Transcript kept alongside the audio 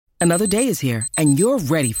Another day is here, and you're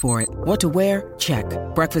ready for it. What to wear? Check.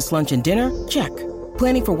 Breakfast, lunch, and dinner? Check.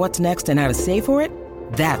 Planning for what's next and how to save for it?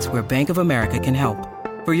 That's where Bank of America can help.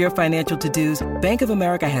 For your financial to-dos, Bank of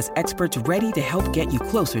America has experts ready to help get you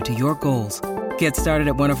closer to your goals. Get started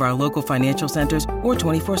at one of our local financial centers or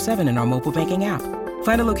 24/7 in our mobile banking app.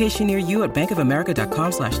 Find a location near you at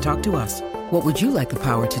bankofamerica.com/talktous. What would you like the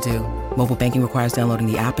power to do? Mobile banking requires downloading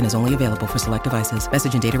the app and is only available for select devices.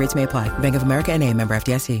 Message and data rates may apply. Bank of America N.A., member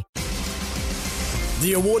FDIC.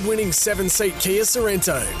 The award-winning 7-seat Kia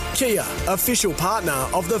Sorrento. Kia, official partner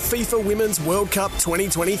of the FIFA Women's World Cup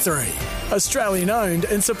 2023. Australian-owned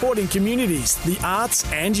and supporting communities, the arts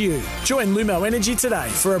and you. Join Lumo Energy today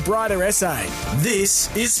for a brighter SA.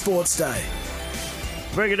 This is Sports Day.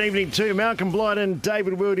 Very good evening to Malcolm Blight and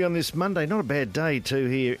David Wildy on this Monday. Not a bad day too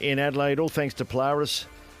here in Adelaide, all thanks to Polaris.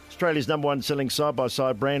 Australia's number one selling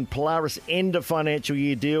side-by-side brand. Polaris end of financial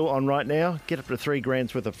year deal on right now. Get up to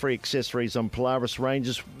 $3,000 worth of free accessories on Polaris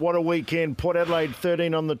ranges. What a weekend. Port Adelaide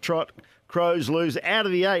 13 on the trot. Crows lose out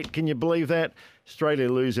of the 8. Can you believe that? Australia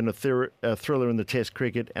lose in a thriller in the Test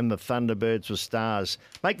cricket, and the Thunderbirds were stars.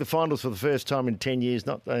 Make the finals for the first time in 10 years.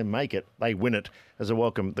 Not they make it, they win it. As I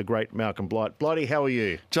welcome the great Malcolm Blight. Blighty, how are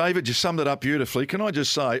you? David, you summed it up beautifully. Can I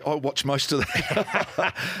just say, I watched most of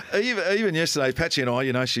that. even yesterday, Patsy and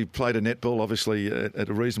I, she played a netball, obviously, at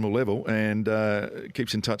a reasonable level, and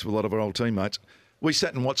keeps in touch with a lot of our old teammates. We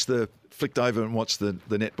sat and flicked over and watched the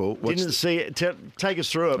netball. Didn't see it. Take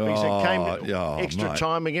us through it. Because extra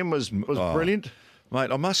time again was brilliant.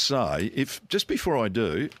 Mate, I must say, just before I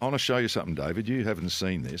do, I want to show you something, David. You haven't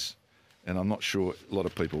seen this, and I'm not sure a lot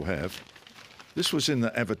of people have. This was in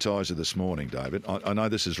the Advertiser this morning, David. I know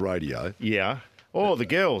this is radio. Yeah. Oh, the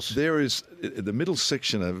girls. There is, the middle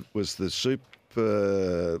section was the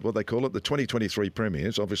what they call it, the 2023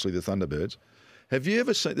 premiers, obviously the Thunderbirds. Have you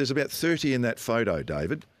ever seen, there's about 30 in that photo,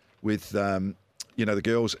 David, with, the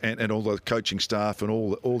girls and all the coaching staff and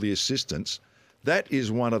all the assistants. That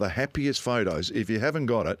is one of the happiest photos. If you haven't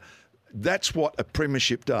got it, that's what a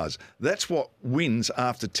premiership does. That's what wins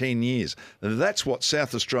after 10 years. That's what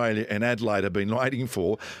South Australia and Adelaide have been waiting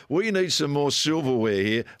for. We need some more silverware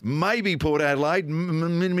here. Maybe Port Adelaide,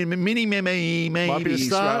 maybe the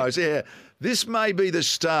start. Yeah, this may be the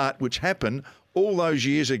start, which happened all those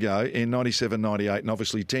years ago in 97, 98, and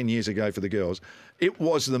obviously 10 years ago for the girls. It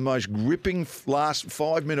was the most gripping last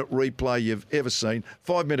 5-minute replay you've ever seen,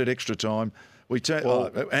 5-minute extra time.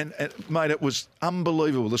 Mate, it was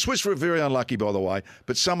unbelievable. The Swiss were very unlucky, by the way,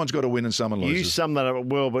 but someone's got to win and someone loses. You summed that up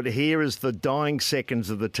well, but here is the dying seconds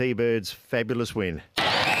of the T-Birds' fabulous win.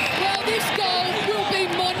 Well, this goal will be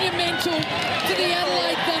monumental to the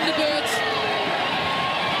Adelaide Thunderbirds.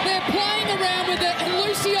 They're playing around with it, and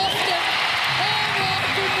Lucy Austin, oh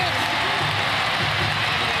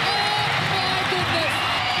my goodness.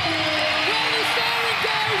 Well, the siren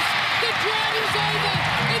goes, the drought is over.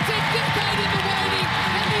 It's a decade in the waiting,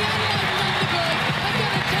 and the Adelaide Thunderbirds are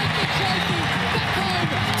going to take the trophy back home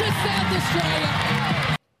to South Australia.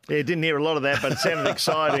 Yeah, didn't hear a lot of that, but it sounded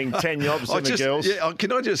exciting. 10 yobs and the girls. Yeah,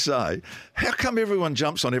 can I just say, how come everyone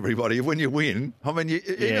jumps on everybody when you win? I mean,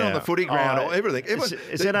 even on the footy ground or everything.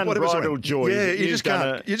 It's that unbridled joy. Yeah, you just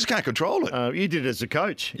can't control it. You did it as a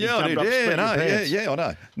coach. Yeah, I did. I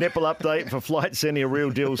know. Netball update for Flight Centre, a real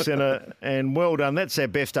deal centre, and well done. That's our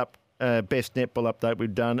best netball update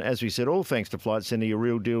we've done. As we said, all thanks to Flight Centre, your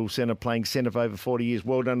real deal centre, playing centre for over 40 years.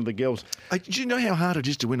 Well done to the girls. Hey, do you know how hard it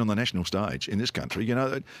is to win on the national stage in this country?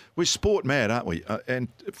 We're sport mad, aren't we? And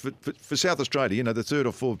for South Australia, the third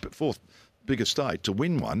or fourth biggest state, to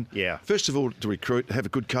win one, first of all, to recruit, have a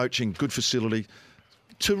good coaching, good facility.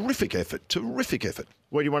 Terrific effort.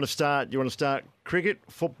 Where do you want to start? You want to start cricket,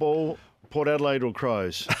 football, Port Adelaide or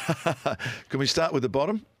Crows? Can we start with the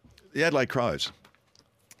bottom? The Adelaide Crows.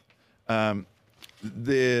 I've got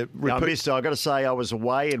to say I was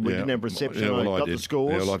away and we didn't have reception. I got the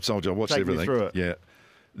scores. Yeah, well, I've told you I watched everything. Me through it. Yeah,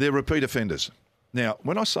 they're repeat offenders. Now,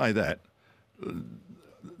 when I say that,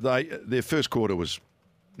 their first quarter was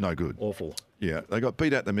no good. Awful. Yeah, they got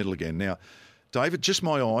beat out the middle again. Now, David, just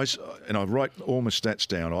my eyes, and I write all my stats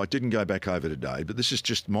down. I didn't go back over today, but this is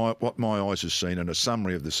just what my eyes have seen and a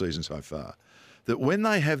summary of the season so far. That when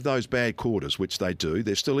they have those bad quarters, which they do,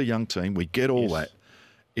 they're still a young team. We get all that.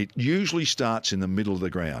 It usually starts in the middle of the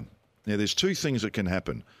ground. Now, there's two things that can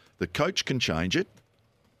happen. The coach can change it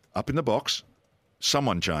up in the box,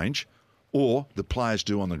 someone change, or the players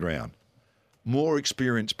do on the ground. More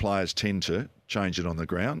experienced players tend to change it on the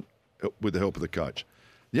ground with the help of the coach.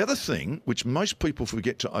 The other thing, which most people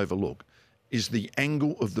forget to overlook, is the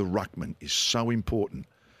angle of the ruckman is so important.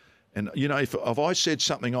 And, if I said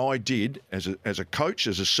something I did as a coach,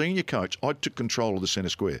 as a senior coach, I took control of the centre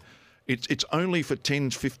square. It's only for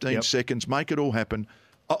 10, 15 seconds. Make it all happen.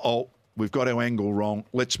 We've got our angle wrong.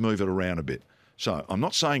 Let's move it around a bit. So I'm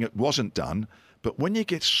not saying it wasn't done, but when you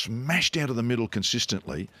get smashed out of the middle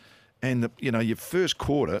consistently, and your first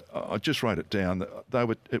quarter, I just wrote it down.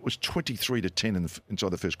 It was 23-10 inside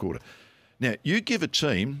the first quarter. Now you give a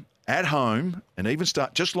team at home, and even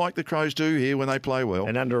start just like the Crows do here when they play well,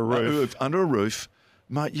 and under a roof,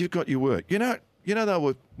 mate, you've got your work. You know they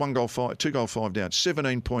were 2-5 down,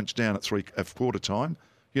 17 points down at quarter time.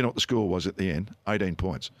 You know what the score was at the end? 18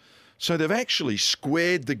 points. So they've actually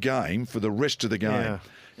squared the game for the rest of the game. Yeah.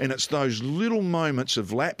 And it's those little moments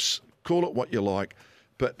of lapse, call it what you like,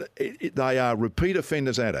 but they are repeat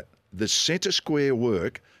offenders at it. The centre square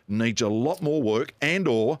work needs a lot more work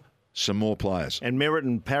and/or some more players. And Merritt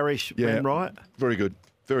and Parrish ran right? Very good.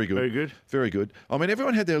 Very good. Very good. Very good. I mean,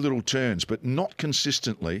 everyone had their little turns, but not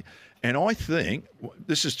consistently. And I think,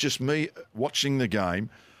 this is just me watching the game,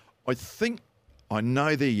 I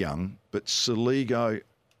know they're young, but Saligo,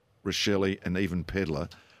 Rochelle and even Pedler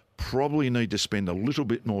probably need to spend a little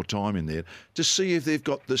bit more time in there to see if they've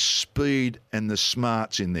got the speed and the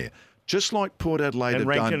smarts in there. Just like Port Adelaide have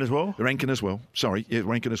Rankin done. as well? Rankin as well. Sorry, yeah,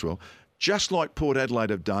 Rankin as well. Just like Port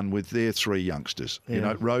Adelaide have done with their three youngsters.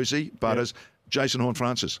 Yeah. Rosie, Butters, Jason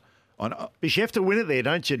Horne-Francis. But you have to win it there,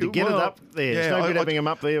 don't you, to get it up there. It's no good having them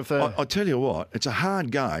up there. I tell you what, it's a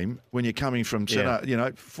hard game when you're coming from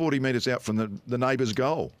 40 metres out from the neighbour's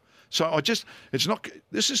goal. So this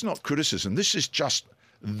is not criticism. This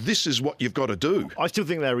is what you've got to do. I still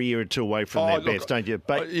think they're a year or two away from their best, don't you?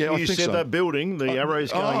 But you said so. They're building, the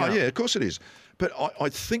arrows going up. Yeah, of course it is. But I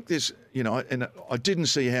think there's, and I didn't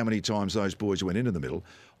see how many times those boys went into the middle.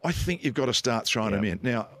 I think you've got to start throwing them in.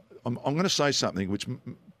 Now, I'm going to say something which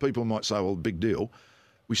people might say, well, big deal.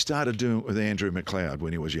 We started doing it with Andrew McLeod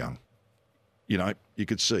when he was young. You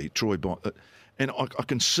could see Troy Bond. And I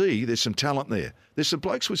can see there's some talent there. There's some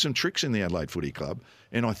blokes with some tricks in the Adelaide Footy Club.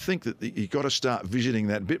 And I think that you've got to start visiting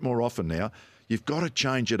that a bit more often now. You've got to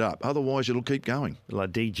change it up. Otherwise, it'll keep going.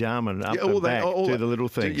 Like D. Jarman up and back, do the little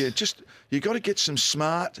things. Yeah, you've got to get some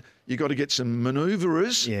smart, you've got to get some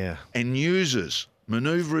manoeuvrers and users.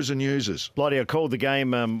 Manoeuvrers and users. Bloody, I called the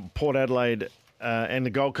game Port Adelaide and the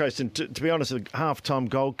Gold Coast. And to be honest, the half-time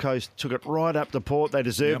Gold Coast took it right up to Port. They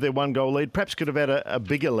deserved their one-goal lead. Perhaps could have had a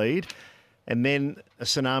bigger lead. And then a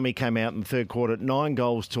tsunami came out in the third quarter,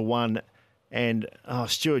 9-1. And,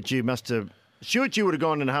 Stuart, you would have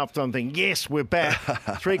gone in a half-time thinking, yes, we're back.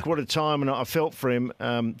 Three-quarter time, and I felt for him.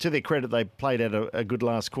 To their credit, they played out a good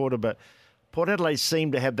last quarter. But Port Adelaide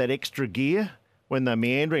seemed to have that extra gear when they're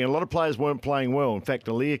meandering. A lot of players weren't playing well. In fact,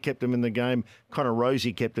 Aaliyah kept them in the game. Connor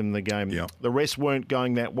Rosie kept them in the game. Yeah. The rest weren't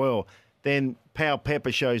going that well. Then Powell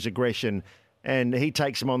Pepper shows aggression, and he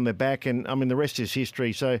takes them on their back. And, the rest is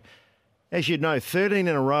history. So, as you know, 13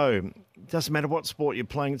 in a row. Doesn't matter what sport you're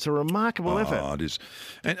playing. It's a remarkable effort. Oh, it is.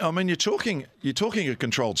 And, you're talking a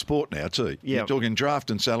controlled sport now too. Yep. You're talking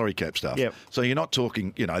draft and salary cap stuff. Yep. So you're not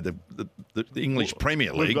talking, the English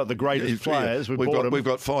Premier League. We've got the greatest players. We've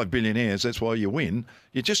got 5 billionaires. That's why you win.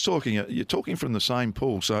 You're just talking from the same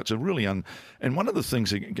pool. So it's a really and one of the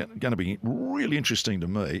things that are going to be really interesting to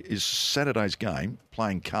me is Saturday's game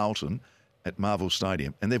playing Carlton at Marvel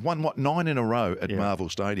Stadium. And they've won, 9 in a row at Marvel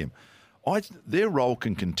Stadium. Their role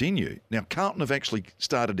can continue. Now, Carlton have actually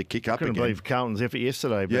started to kick up again. I couldn't believe Carlton's effort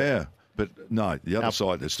yesterday. But yeah, but no, the other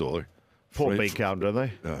side of the story. Port beat Carlton, do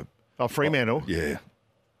they? Fremantle? Yeah.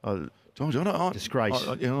 Disgrace.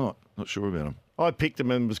 I'm not sure about them. I picked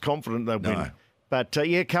them and was confident they'd win. But,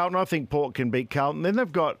 Carlton, I think Port can beat Carlton. Then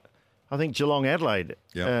they've got, I think, Geelong Adelaide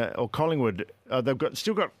or Collingwood. They've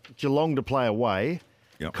still got Geelong to play away,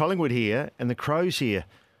 Collingwood here, and the Crows here.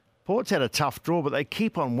 Port's had a tough draw, but they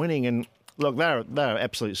keep on winning. And, look, they're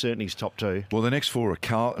absolute certainties top two. Well, the next four are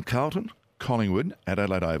Carlton, Collingwood, at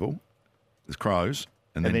Adelaide Oval, the Crows,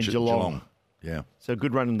 and then Geelong. Yeah. So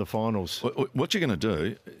good run in the finals. What you're going to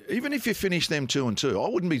do, even if you finish them 2-2, I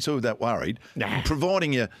wouldn't be too that worried,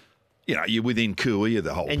 providing you're within cooey of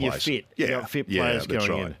the whole place. And you're fit. Yeah. You've got fit players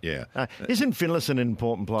going in. Yeah. Isn't Finlayson an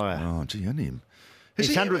important player? Oh, gee, and him.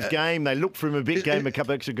 His 100th game, they looked for him a big game, a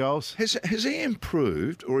couple extra goals. Has he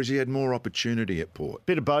improved, or has he had more opportunity at Port?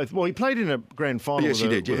 Bit of both. Well, he played in a grand final with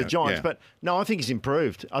the Giants, but no, I think he's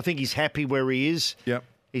improved. I think he's happy where he is. Yep.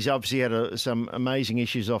 He's obviously had some amazing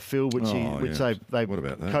issues off field, which they're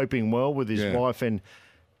coping well with his wife and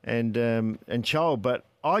child. But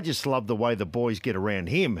I just love the way the boys get around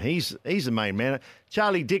him. He's the main man.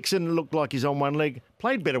 Charlie Dixon looked like he's on one leg.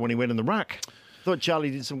 Played better when he went in the ruck. Thought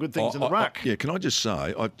Charlie did some good things in the ruck. Can I just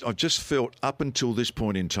say, I've just felt up until this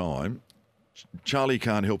point in time, Charlie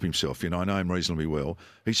can't help himself. I know him reasonably well.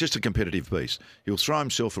 He's just a competitive beast. He'll throw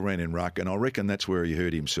himself around in ruck, and I reckon that's where he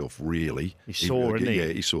hurt himself, really. He saw, isn't he? Yeah,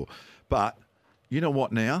 he saw. But you know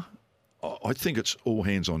what now? I think it's all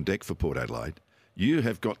hands on deck for Port Adelaide. You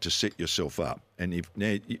have got to set yourself up. And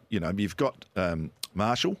you've got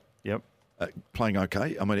Marshall. Yep. Playing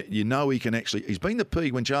okay. I mean, he can actually... He's been the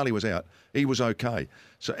P when Charlie was out. He was okay.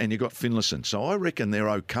 And you've got Finlayson. So I reckon they're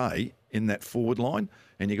okay in that forward line.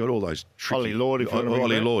 And you got all those tricky... Ollie Lord,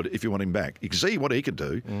 if you want him back. You can see what he can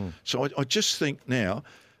do. So I just think now,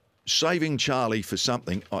 saving Charlie for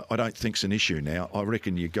something, I don't think's an issue now. I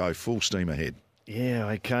reckon you go full steam ahead. Yeah,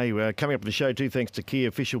 okay. Coming up on the show too, thanks to Kia,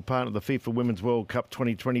 official partner of the FIFA Women's World Cup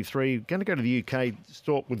 2023. Going to go to the UK,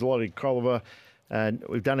 talk with Lottie Colliver.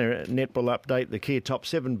 We've done a netball update, the Kia Top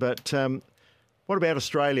 7. But what about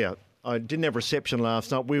Australia? I didn't have reception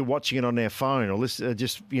last night. We were watching it on our phone, or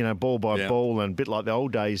just ball by ball, and a bit like the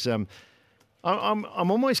old days. I'm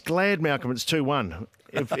almost glad, Malcolm, it's 2-1.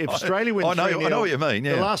 If Australia wins 3-0, I know what you mean.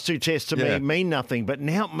 Yeah. The last two tests to me mean nothing, but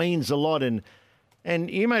now it means a lot.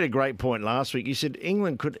 And you made a great point last week. You said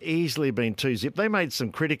England could easily have been 2-0. They made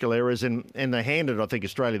some critical errors, and they handed, I think,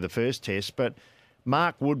 Australia the first test. But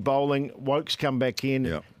Mark Wood bowling, Wokes come back in.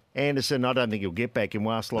 Yep. Anderson, I don't think he'll get back in.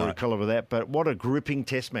 Ask Laurie Colour with that. But what a gripping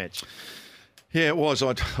test match. Yeah, it was.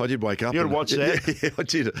 I did wake up. You had to watch that? Yeah, I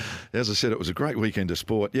did. As I said, it was a great weekend of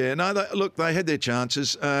sport. Yeah, no, they had their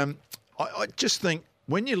chances. I just think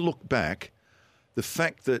when you look back, the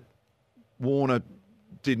fact that Warner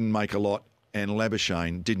didn't make a lot and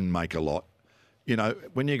Labuschagne didn't make a lot,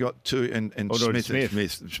 when you got two and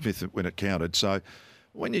Smith when it counted. So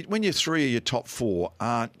when your three of your top four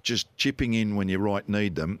aren't just chipping in when you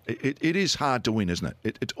need them, it is hard to win, isn't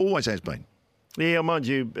it? It always has been. Yeah, mind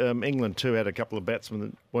you, England too had a couple of batsmen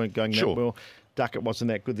that weren't going that well. Duckett wasn't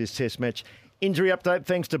that good this test match. Injury update,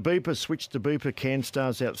 thanks to Bupa. Switch to Bupa.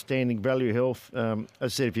 CanStar's outstanding value health. As I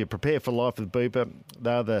said, if you prepare for life with Bupa,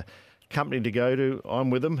 they're the company to go to. I'm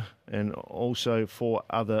with them, and also 4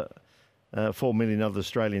 million other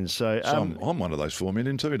Australians. So I'm one of those 4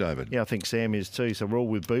 million too, David. Yeah, I think Sam is too. So we're all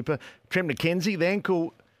with Bupa. Trent McKenzie, the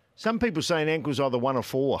ankle. Some people saying ankle's either 1 or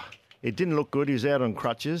 4. It didn't look good. He was out on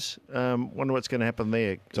crutches. Wonder what's going to happen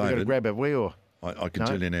there. We've got to grab, have we? Or I can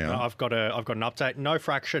tell you now. I've got an update. No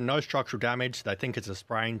fracture, no structural damage. They think it's a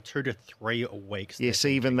sprain. 2 to 3 weeks. Yes,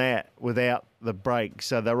 even that without the break.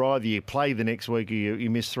 So they're either you play the next week or you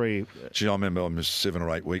miss 3. Gee, I remember I missed 7 or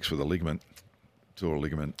 8 weeks with a ligament. Tore a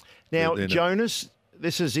ligament. Now, Jonas,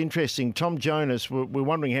 this is interesting. Tom Jonas, we're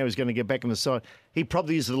wondering how he's going to get back on the side. He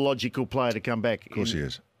probably is the logical player to come back. Of course he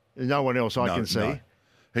is. No one else I can see. No.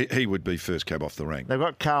 He would be first cab off the rank. They've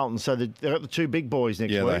got Carlton, so they've got the 2 big boys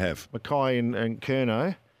next week. Yeah, they have. Mackay and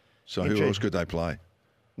Curnow. So who else could they play?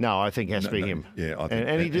 No, I think it has to be him. Yeah, I think.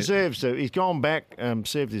 And he deserves to. He's gone back,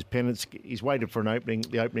 served his penance. He's waited for an opening.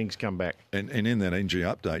 The opening's come back. And in that injury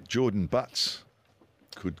update, Jordan Butts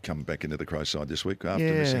could come back into the Crow side this week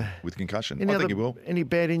after missing with concussion. I think he will. Any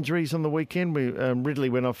bad injuries on the weekend? Ridley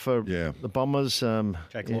went off for the Bombers.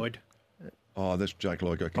 Jake Lloyd. Oh, that's Jake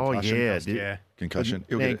Lloyd got concussion. Oh, yeah. Concussion.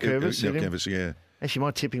 He'll get canvas, yeah. Actually,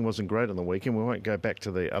 my tipping wasn't great on the weekend. We won't go back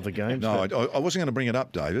to the other games. No, I wasn't going to bring it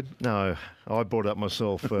up, David. No, I brought it up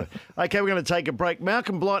myself. Okay, we're going to take a break.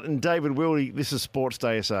 Malcolm Blight and David Wildy, this is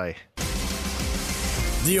Sportsday SA.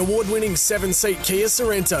 The award-winning 7-seat Kia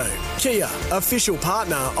Sorrento. Kia, official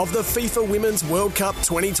partner of the FIFA Women's World Cup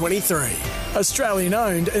 2023. Australian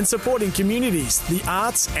owned and supporting communities, the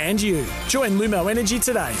arts and you. Join Lumo Energy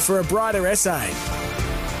today for a brighter SA.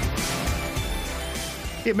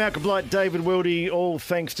 Yeah, Malcolm Blight, David Wildy, all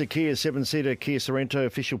thanks to Kia 7-seater Kia Sorrento,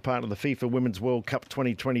 official partner of the FIFA Women's World Cup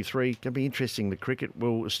 2023. Going to be interesting, the cricket.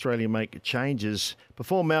 Will Australia make changes?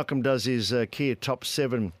 Before Malcolm does his Kia Top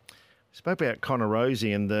 7, we spoke about Connor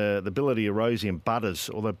Rosie and the ability of Rosie and Butters,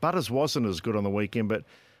 although Butters wasn't as good on the weekend, but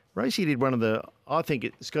Rosie did one of the, I think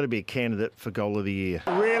it's got to be a candidate for Goal of the Year.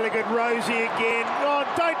 Really good Rosie again. Oh,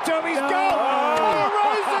 don't tell me he's goal! Oh,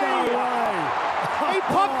 Rosie! No he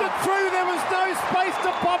popped it through. There was no space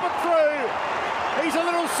to pop it through. He's a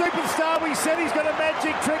little superstar. We said he's got a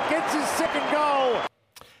magic trick. Gets his second goal.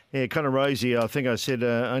 Yeah, Connor Rosie, I think I said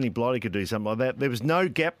only Blighty could do something like that. There was no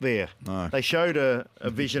gap there. No. They showed a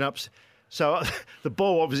vision up. So the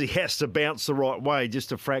ball obviously has to bounce the right way,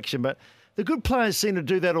 just a fraction. But the good players seem to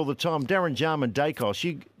do that all the time. Darren Jarman,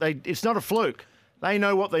 Dacos, it's not a fluke. They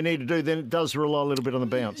know what they need to do. Then it does rely a little bit on the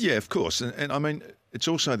bounce. Yeah, of course. And I mean, it's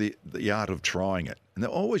also the art of trying it. And they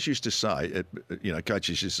always used to say,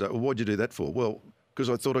 coaches used to say, well, what'd you do that for? Well, because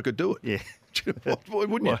I thought I could do it. Yeah. Why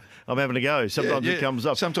wouldn't you? Well, I'm having a go. Sometimes Yeah, it comes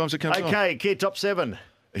up. sometimes it comes up. Okay, Kia top 7.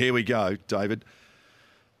 Here we go, David.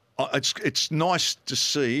 It's nice to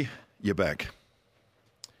see you back.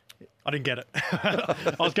 I didn't get it.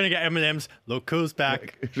 I was going to get M&M's. Look who's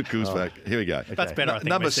back. Look who's back. Here we go. That's better, I think.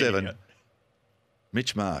 Number we're seeing 7, it.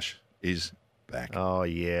 Mitch Marsh is back. Oh,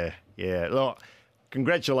 yeah. Look,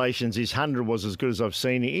 congratulations. His 100 was as good as I've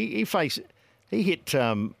seen. He hit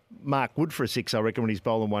Mark Wood for a 6, I reckon, when he's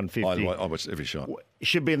bowling 150. I watched every shot.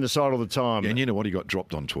 Should be in the side all the time. Yeah, and you know what? He got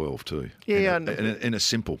dropped on 12 too. Yeah, in a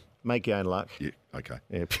simple. Make your own luck. Yeah, okay.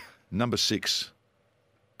 Yeah. Number 6,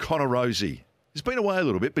 Connor Rosie. He's been away a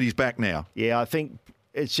little bit, but he's back now. Yeah, I think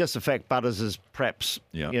it's just the fact Butters has perhaps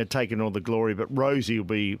taken all the glory, but Rosie will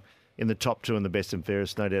be in the top 2 and the best and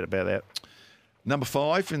fairest, no doubt about that. Number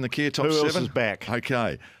 5 in the Kia top Who 7. else is back?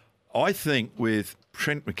 Okay. I think with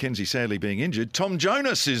Trent McKenzie sadly being injured, Tom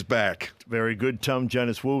Jonas is back. Very good. Tom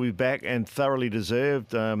Jonas will be back and thoroughly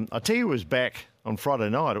deserved. I tell you who was back on Friday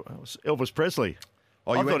night. It was Elvis Presley.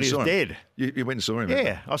 Oh, I thought he was dead. You went and saw him?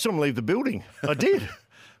 Yeah, I saw him leave the building. I did.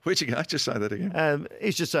 Where'd you go? Just say that again.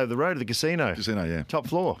 He's just over the road at the casino. Casino, yeah. Top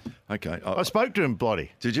floor. Okay. I spoke to him,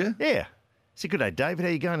 bloody. Did you? Yeah. He said, good day, David.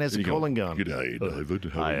 How you going? How's the calling going? Good day, David.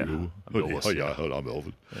 How are you? I'm Elvis. I'm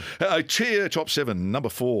Elvis. Cheer top 7, number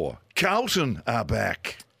 4. Carlton are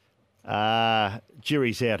back.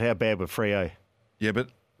 Jury's out. How bad were Freo? Yeah, but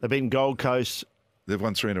They've beaten Gold Coast. they've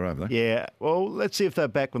won 3 in a row, haven't they? Yeah. Well, let's see if they're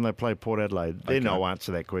back when they play Port Adelaide. Then I'll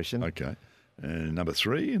answer that question. Okay. And number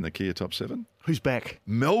 3 in the Kia top 7. Who's back?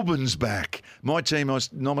 Melbourne's back. My team, I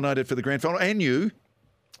was nominated for the grand final, and you.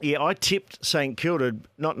 Yeah, I tipped St Kilda,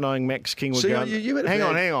 not knowing Max King would See, go. you had a hang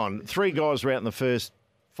bad- on. 3 guys were out in the first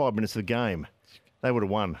 5 minutes of the game. They would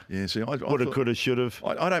have won. Yeah, see, I Would have, thought- could have, should have.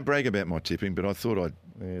 I don't brag about my tipping, but I thought I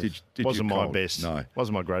did Wasn't you my cold. best. No.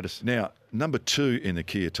 Wasn't my greatest. Now, number 2 in the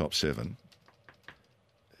Kia top 7.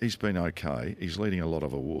 He's been okay. He's leading a lot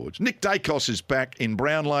of awards. Nick Dacos is back in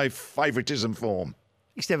Brownlow favouritism form.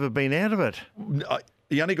 He's never been out of it.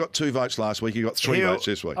 He only got 2 votes last week. He got 3 votes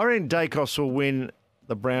this week. I reckon Dacos will win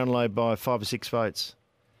the Brownlow by 5 or 6 votes.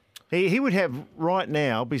 He would have right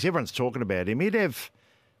now, because everyone's talking about him, he'd have,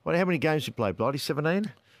 how many games he played, Blighty?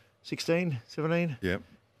 17? 16? 17? Yeah.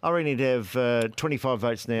 I reckon he'd have 25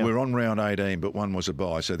 votes now. We're on round 18, but one was a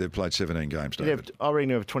bye, so they've played 17 games, David. I reckon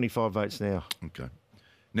he'd have 25 votes now. Okay.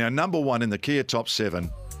 Now, number 1 in the Kia top 7.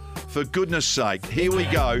 For goodness sake, here we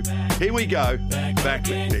go. Here we go. Back.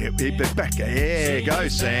 Yeah, go,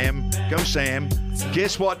 Sam. Go, Sam.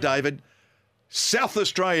 Guess what, David? South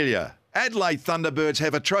Australia. Adelaide Thunderbirds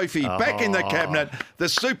have a trophy back in the cabinet. The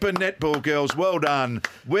Super Netball girls, well done.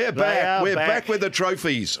 We're back. We're back with the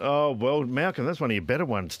trophies. Oh, well, Malcolm, that's one of your better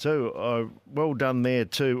ones too. Well done there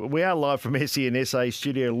too. We are live from SEN SA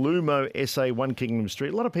Studio, Lumo SA, 1 Kingdom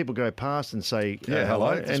Street. A lot of people go past and say hello.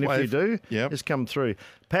 And if you do, just come through.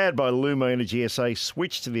 Powered by Lumo Energy SA.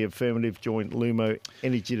 Switch to the affirmative. Join Lumo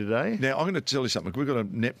Energy today. Now, I'm going to tell you something. We've got a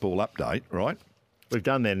netball update, right? We've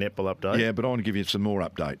done their netball update. Yeah, but I want to give you some more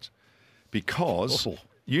updates. Because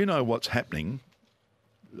you know what's happening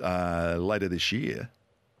later this year.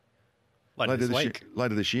 Later this week.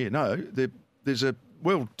 Later this year. No, there's a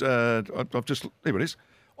world. I've just there it is.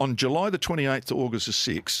 On July the 28th to August the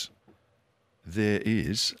 6th, there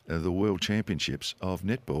is the World Championships of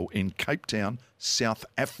netball in Cape Town, South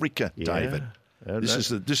Africa. Yeah. David,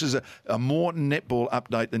 this is a more netball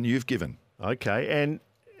update than you've given. Okay, and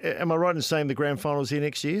am I right in saying the grand final is here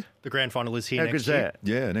next year? The grand final is here How next good's year. that?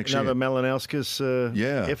 Yeah, next Another year.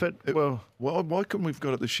 Malinowskis effort? Well, why couldn't we've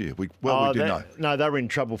got it this year? We didn't know. No, they were in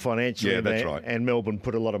trouble financially. Yeah, that's right. And Melbourne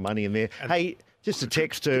put a lot of money in there. Hey, just a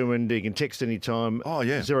text to him, and you can text any time. Oh,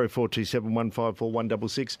 yeah. 0427 154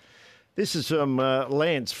 166. This is from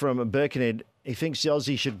Lance from Birkenhead. He thinks the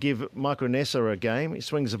Aussie should give Michael Nessa a game. He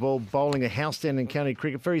swings the ball, bowling a house down in county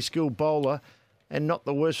cricket. Very skilled bowler and not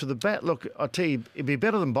the worst with the bat. Look, I tell you, it'd be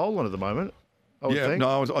better than bowling at the moment, I would think.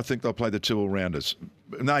 No, I think they'll play the 2 all-rounders.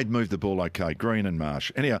 They'd move the ball okay, Green and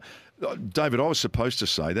Marsh. Anyhow, David, I was supposed to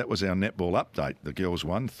say that was our netball update. The girls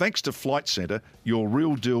won. Thanks to Flight Centre, your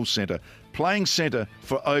real deal centre, playing centre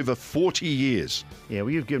for over 40 years. Yeah,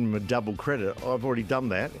 well, you've given them a double credit. I've already done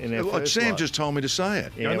that in our first Sam live. just told me to say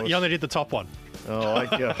it. Yeah, You only did the top one. Oh,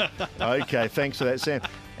 okay. Okay, thanks for that, Sam.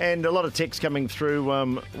 And a lot of text coming through.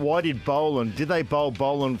 Why did did they bowl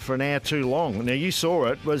Boland for an hour too long? Now, you saw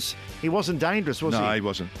it. He wasn't dangerous, was he? No, he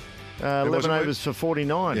wasn't. 11 overs for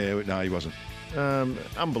 49. Yeah, no, he wasn't.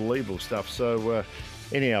 Unbelievable stuff. So,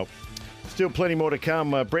 anyhow, still plenty more to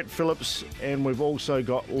come. Brett Phillips, and we've also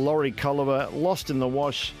got Laurie Colliver, lost in the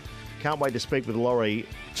wash. Can't wait to speak with Laurie.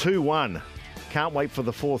 2-1 Can't wait for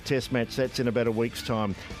the 4th Test match. That's in about a week's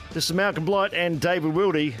time. This is Malcolm Blight and David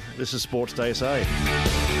Wilde. This is Sportsday SA.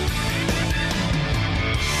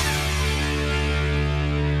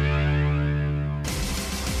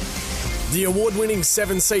 The award-winning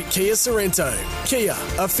 7-seat Kia Sorrento. Kia,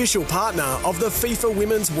 official partner of the FIFA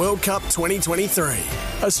Women's World Cup 2023.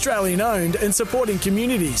 Australian-owned and supporting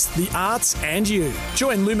communities, the arts and you.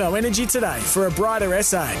 Join Lumo Energy today for a brighter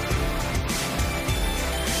SA.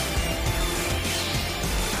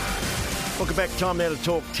 Welcome back. Time now to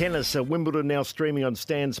talk tennis. Wimbledon now streaming on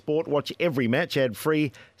Stan Sport. Watch every match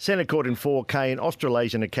ad-free. Centre Court in 4K and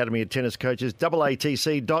Australasian Academy of Tennis Coaches,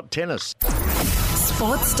 AATC.tennis.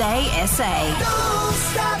 Sportsday SA.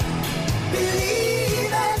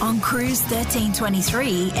 On Cruise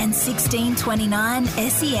 1323 and 1629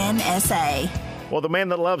 SEN SA. Well, the man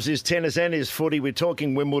that loves his tennis and his footy, we're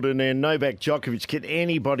talking Wimbledon and Novak Djokovic. Can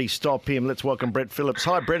anybody stop him? Let's welcome Brett Phillips.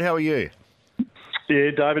 Hi, Brett. How are you?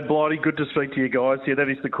 Yeah, David Blighty, good to speak to you guys. Yeah, that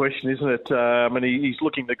is the question, isn't it? He's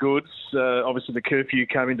looking the goods. Obviously, the curfew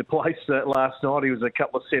came into place last night. He was a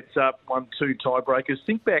couple of sets up, 1-2 tiebreakers.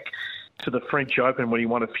 Think back to the French Open when he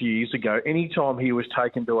won a few years ago. Anytime he was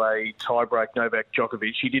taken to a tiebreak, Novak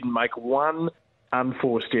Djokovic, he didn't make one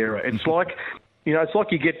unforced error. It's like, it's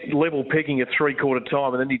like you get level pegging at three-quarter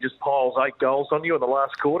time and then he just piles 8 goals on you in the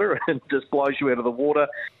last quarter and just blows you out of the water.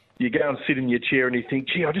 You go and sit in your chair and you think,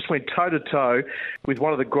 gee, I just went toe-to-toe with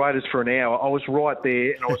one of the greatest for an hour. I was right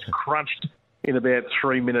there and I was crunched in about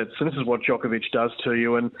 3 minutes. And this is what Djokovic does to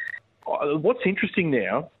you. And what's interesting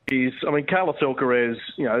now is, Carlos Alcaraz,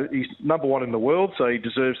 he's number one in the world, so he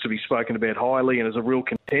deserves to be spoken about highly and is a real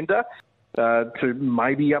contender to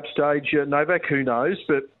maybe upstage Novak, who knows.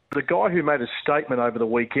 But the guy who made a statement over the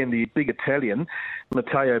weekend, the big Italian,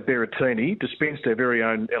 Matteo Berrettini, dispensed our very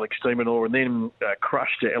own Alex de Minaur and then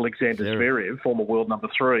crushed Alexander Zverev, former world number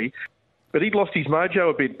 3. But he'd lost his mojo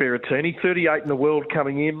a bit, Berrettini. 38 in the world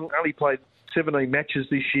coming in, only played 17 matches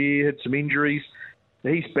this year, had some injuries.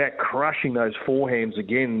 He's back crushing those forehands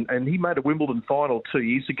again, and he made a Wimbledon final 2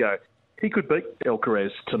 years ago. He could beat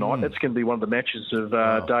Alcaraz tonight. That's going to be one of the matches of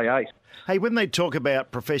day 8. Hey, when they talk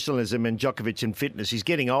about professionalism and Djokovic and fitness, he's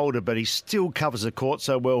getting older, but he still covers the court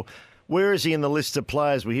so well. Where is he in the list of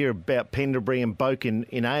players? We hear about Pendlebury and Boak in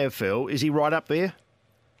AFL. Is he right up there?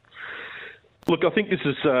 Look, I think this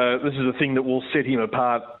is a thing that will set him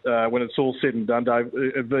apart when it's all said and done, Dave.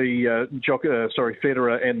 Federer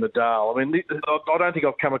and Nadal. I don't think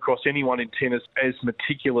I've come across anyone in tennis as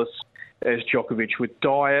meticulous as Djokovic with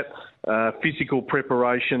diet, physical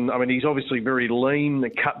preparation. He's obviously very lean,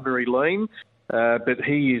 cut very lean, but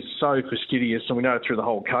he is so fastidious, and we know through the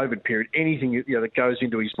whole COVID period, anything that goes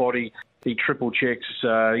into his body, he triple checks.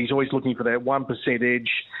 He's always looking for that 1%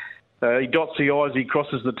 edge. He dots the I's, he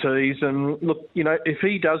crosses the T's. And look, if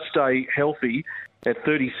he does stay healthy at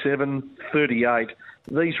 37, 38,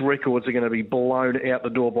 these records are going to be blown out the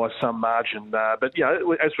door by some margin. But,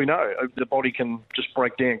 as we know, the body can just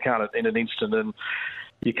break down, can't it, in an instant, and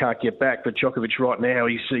you can't get back. But Djokovic right now,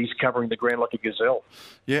 he's covering the ground like a gazelle.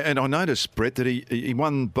 Yeah, and I noticed, Brett, that he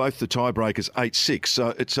won both the tiebreakers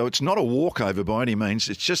 8-6. So it's not a walkover by any means.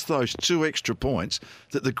 It's just those 2 extra points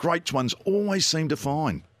that the great ones always seem to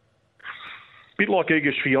find. Bit like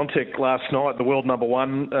Iga Swiatek last night, the world number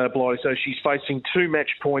 1, Blighty. So she's facing 2 match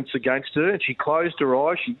points against her, and she closed her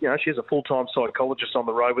eyes. She has a full-time psychologist on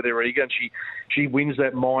the road with her, Iga, and she wins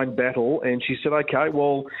that mind battle. And she said, okay,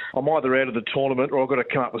 well, I'm either out of the tournament or I've got to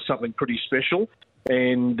come up with something pretty special.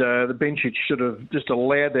 And the bench should have just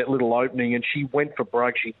allowed that little opening, and she went for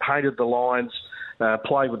broke. She painted the lines,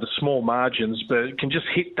 played with the small margins, but can just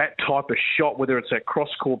hit that type of shot, whether it's that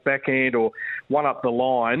cross-court backhand or one up the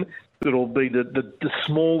line. It'll be the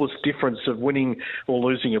smallest difference of winning or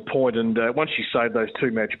losing a point. And once she saved those 2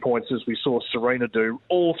 match points, as we saw Serena do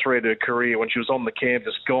all throughout her career when she was on the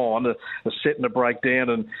canvas, gone, a set and a breakdown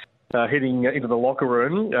and heading into the locker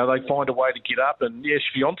room, they find a way to get up. And,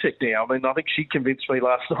 Swiatek now, I think she convinced me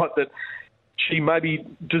last night that she maybe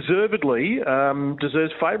deservedly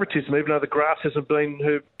deserves favouritism, even though the grass hasn't been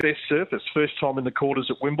her best surface. First time in the quarters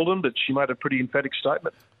at Wimbledon, but she made a pretty emphatic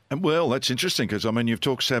statement. And well, that's interesting because, you've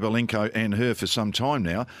talked Sabalenka and her for some time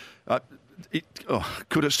now.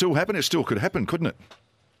 Could it still happen? It still could happen, couldn't it?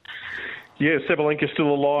 Yeah, Sabalenka's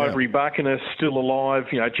still alive. Rybakina's still alive.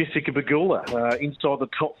 Jessica Pegula inside the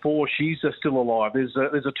top 4. She's still alive. There's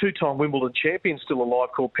a 2-time Wimbledon champion still alive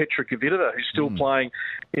called Petra Kvitova, who's still playing,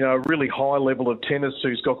 a really high level of tennis.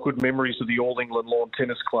 Who's got good memories of the All England Lawn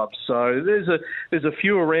Tennis Club. So there's a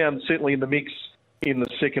few around certainly in the mix in the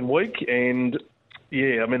second week, and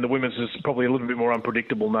Yeah, I mean, the women's is probably a little bit more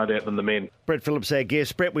unpredictable, no doubt, than the men. Brett Phillips, our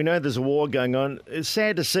guest. Brett, we know there's a war going on. It's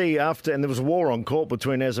sad to see and there was a war on court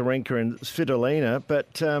between Azarenka and Svitolina,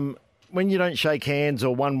 but when you don't shake hands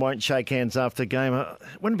or one won't shake hands after a game,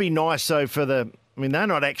 wouldn't it be nice, though, they're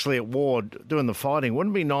not actually at war doing the fighting.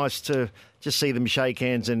 Wouldn't it be nice to just see them shake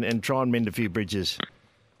hands and try and mend a few bridges?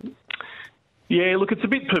 Yeah, look, it's a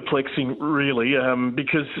bit perplexing, really,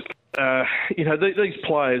 because, these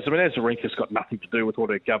players, Azarenka's got nothing to do with what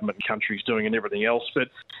her government and country's doing and everything else. But,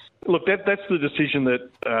 look, that's the decision that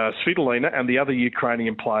Svitolina and the other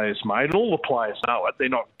Ukrainian players made. And all the players know it. They're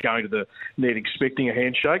not going to the net expecting a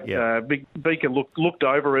handshake. Yeah. Bika looked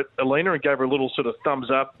over at Alina and gave her a little sort of thumbs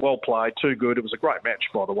up. Well played, too good. It was a great match,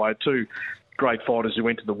 by the way. Two great fighters who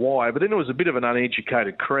went to the wire. But then there was a bit of an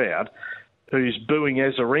uneducated crowd who's booing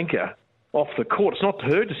Azarenka off the court. It's not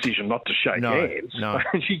her decision not to shake hands. No.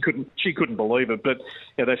 She couldn't believe it. But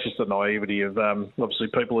that's just the naivety of obviously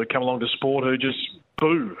people who come along to sport who just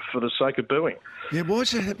boo for the sake of booing. Yeah, why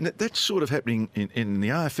is that happening? That's sort of happening in the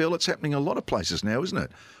AFL. It's happening in a lot of places now, isn't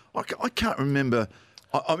it? I can't remember.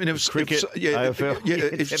 I mean, Cricket,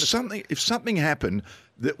 AFL. If something happened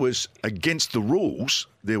that was against the rules,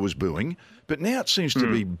 there was booing. But now it seems to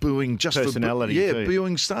be booing just personality. For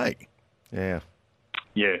booing sake. Yeah.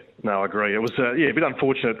 Yeah, no, I agree. It was a bit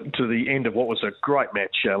unfortunate to the end of what was a great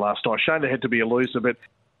match last night. Shame there had to be a loser, but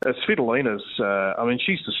Svitolina's,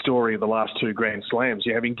 she's the story of the last two Grand Slams.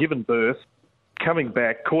 Having given birth, coming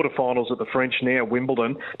back, quarterfinals at the French, now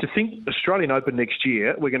Wimbledon. To think Australian Open next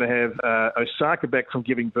year, we're going to have Osaka back from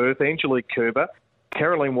giving birth, Angelique Kerber,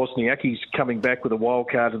 Caroline Wozniacki's coming back with a wild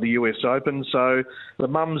card to the US Open, so the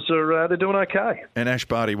mums are they're doing okay. And Ash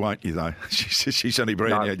Barty won't, though. She's only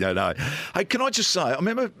breathing. No. Hey, can I just say, I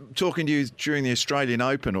remember talking to you during the Australian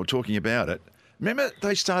Open or talking about it. Remember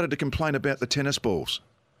they started to complain about the tennis balls.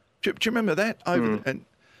 Do you remember that?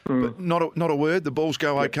 But not a word. The balls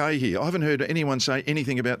go okay here. I haven't heard anyone say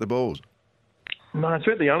anything about the balls. No, it's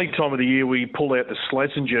about the only time of the year we pull out the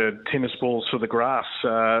Schlesinger tennis balls for the grass.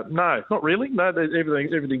 No, not really. No,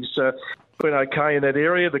 everything's been okay in that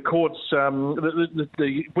area. The courts,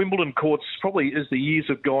 the Wimbledon courts, probably as the years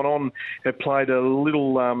have gone on, have played a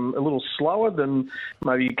little slower than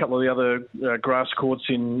maybe a couple of the other grass courts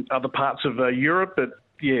in other parts of Europe. But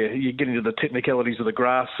yeah, you get into the technicalities of the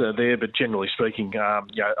grass there. But generally speaking, I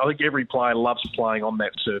think every player loves playing on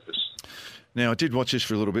that surface. Now, I did watch this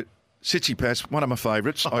for a little bit. Tsitsipas, one of my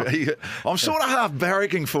favourites. I'm sort of half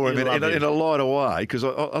barracking for him in a lighter way because I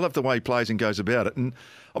love the way he plays and goes about it. And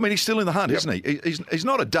I mean, he's still in the hunt, isn't he? He's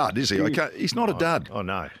not a dud, is he? He's not a dud. Oh,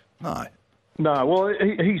 no. No. No, well,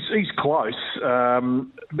 he's close,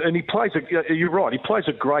 and he plays. You're right. He plays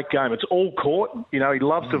a great game. It's all court. He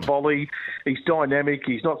loves to volley. He's dynamic.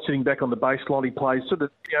 He's not sitting back on the baseline. He plays sort of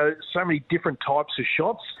so many different types of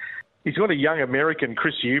shots. He's got a young American,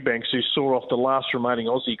 Chris Eubanks, who saw off the last remaining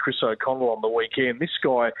Aussie, Chris O'Connell, on the weekend. This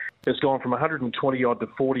guy has gone from 120-odd to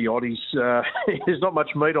 40-odd. There's not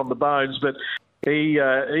much meat on the bones, but he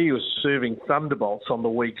was serving thunderbolts on the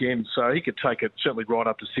weekend, so he could take it certainly right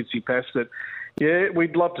up to Tsitsipas. But, yeah,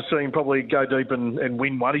 we'd love to see him probably go deep and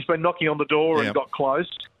win one. He's been knocking on the door and got close.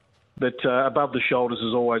 But above the shoulders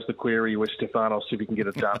is always the query with Stefanos, if he can get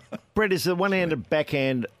it done. Brett, is the one-handed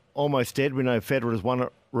backhand almost dead? We know Federer's won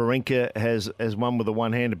it. Wawrinka has won with a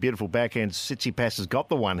one-hander, beautiful backhand. Tsitsipas has got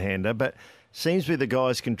the one-hander, but seems to be the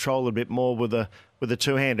guys control a bit more with a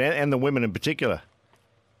two-hander, and the women in particular.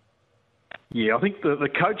 Yeah, I think the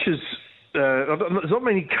coaches. There's not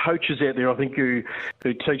many coaches out there, I think, who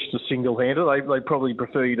teach the single-hander. They probably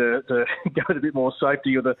prefer you to go a bit more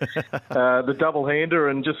safety with the double-hander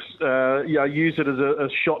and just use it as a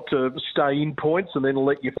shot to stay in points and then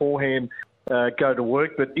let your forehand go to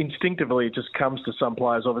work. But instinctively, it just comes to some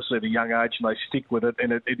players, obviously, at a young age, and they stick with it,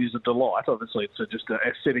 and it is a delight. Obviously, it's just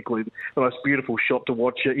aesthetically the most beautiful shot to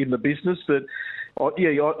watch in the business. But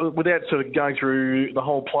without sort of going through the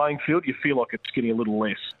whole playing field, you feel like it's getting a little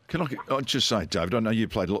less. Can I just say, David, I know you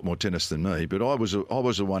played a lot more tennis than me, but I was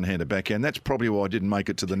a one-hander backhand. That's probably why I didn't make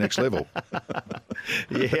it to the next level.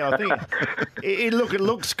 Yeah, I think it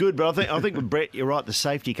looks good, but I think with Brett, you're right. The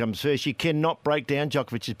safety comes first. You cannot break down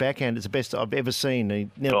Djokovic's backhand. It's the best I've ever seen. He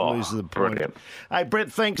never loses the point. Brilliant. Hey,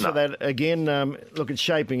 Brett, thanks for that again. Look, it's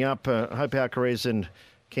shaping up. I hope Alcaraz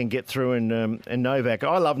can get through and Novak.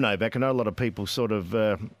 I love Novak. I know a lot of people sort of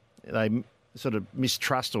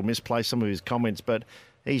mistrust or misplace some of his comments, but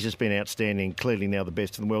he's just been outstanding. Clearly now the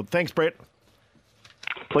best in the world. Thanks, Brett.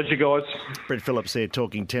 Pleasure, guys. Brett Phillips there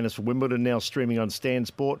talking tennis for Wimbledon, now streaming on Stan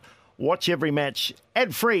Sport. Watch every match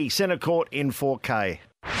ad-free, centre court in 4K.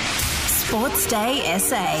 Sportsday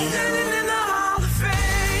SA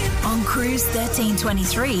on Cruise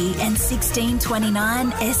 1323 and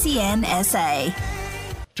 1629 SEN SA.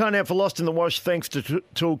 Time now for Lost in the Wash, thanks to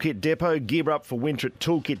Toolkit Depot. Gear up for winter at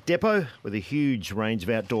Toolkit Depot with a huge range of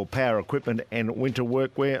outdoor power equipment and winter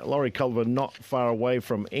workwear. Laurie Culver not far away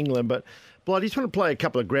from England, but Blight, just want to play a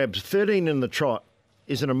couple of grabs. 13 in the trot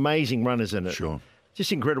is an amazing run, isn't it? Sure.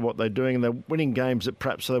 Just incredible what they're doing, and they're winning games that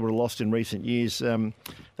perhaps they would have lost in recent years. They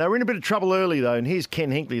were in a bit of trouble early, though, and here's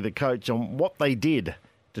Ken Hinkley, the coach, on what they did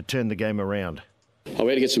to turn the game around. We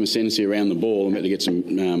had to get some ascendancy around the ball and we had to get some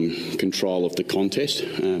control of the contest.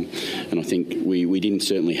 And I think we didn't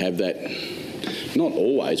certainly have that. Not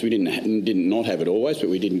always. We didn't not have it always, but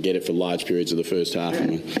we didn't get it for large periods of the first half.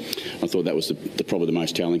 And I thought that was probably the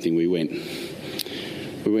most challenging thing. We went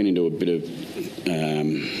into a bit of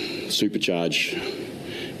supercharge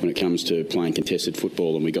when it comes to playing contested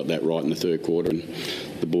football, and we got that right in the third quarter. And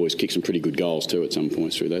the boys kicked some pretty good goals too at some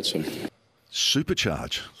points through that. So.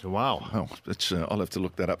 Supercharge. Wow. Oh, I'll have to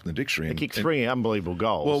look that up in the dictionary. They kicked three unbelievable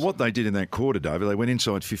goals. Well, what they did in that quarter, David, they went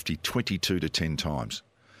inside 50 22 to 10 times.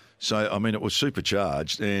 So, I mean, it was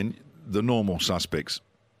supercharged, and the normal suspects,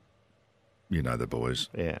 you know the boys.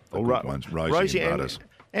 Yeah. The good ones, Rosie and Butters.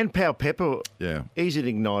 And Pau Pepper. Yeah. He's an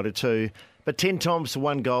igniter too. But 10 times to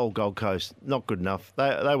one goal, Gold Coast, not good enough.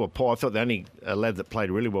 They were poor. I thought the only lad that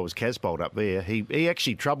played really well was Casbolt up there. He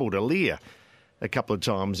actually troubled Aaliyah a couple of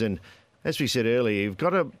times, and as we said earlier,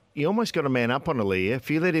 you almost got to man up on Aaliyah.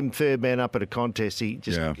 If you let him third man up at a contest,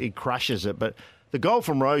 he crushes it. But the goal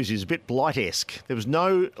from Rose is a bit Blight-esque. There was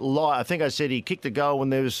no light. I think I said he kicked the goal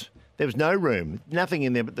when there was no room, nothing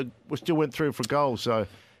in there, but we still went through for goal. So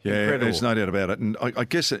yeah, incredible. There's no doubt about it. And I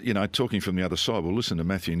guess that, talking from the other side, we'll listen to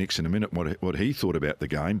Matthew Nix in a minute what he thought about the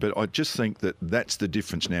game. But I just think that's the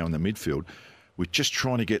difference now in the midfield. We're just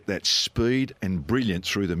trying to get that speed and brilliance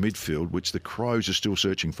through the midfield, which the Crows are still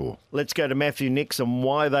searching for. Let's go to Matthew Nix on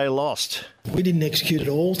why they lost. We didn't execute at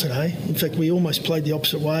all today. In fact, we almost played the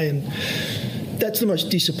opposite way, and that's the most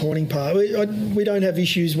disappointing part. We don't have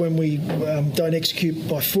issues when we don't execute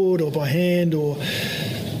by foot or by hand, or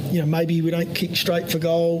maybe we don't kick straight for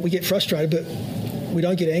goal. We get frustrated, but we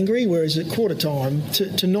don't get angry. Whereas at quarter time,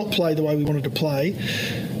 to not play the way we wanted to play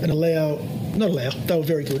and they were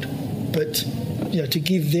very good, but to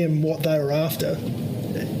give them what they were after,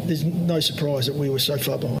 there's no surprise that we were so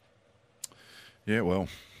far behind. Yeah, well,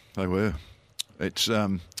 they were. It's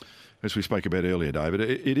as we spoke about earlier, David,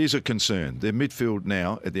 it is a concern. Their midfield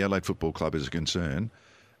now at the Adelaide Football Club is a concern.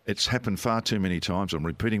 It's happened far too many times. I'm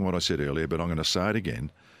repeating what I said earlier, but I'm going to say it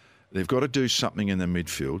again. They've got to do something in the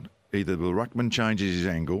midfield. Either the ruckman changes his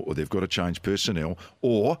angle, or they've got to change personnel,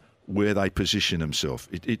 or where they position themselves.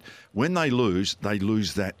 When they lose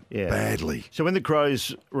that badly. So when the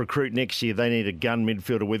Crows recruit next year, they need a gun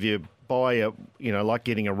midfielder with you by like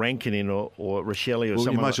getting a Rankin in or Rochelle or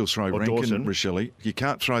someone. You might as well throw Rankin, Dawson. Rochelle. You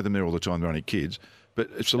can't throw them there all the time. They're only kids. But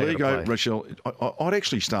if Soligo, Rochelle, I'd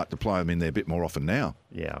actually start to play them in there a bit more often now.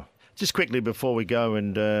 Yeah. Just quickly before we go,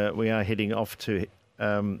 and we are heading off to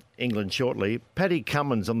England shortly. Paddy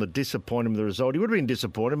Cummins on the disappointment of the result. He would have been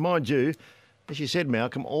disappointed, mind you. As you said,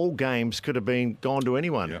 Malcolm, all games could have been gone to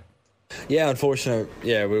anyone. Yeah, unfortunate.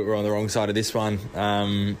 Yeah, we were on the wrong side of this one.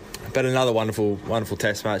 But another wonderful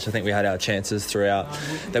Test match. I think we had our chances throughout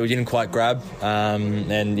that we didn't quite grab. And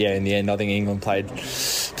in the end, I think England played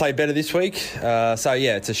better this week.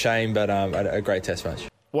 It's a shame, but a great Test match.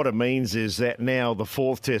 What it means is that now the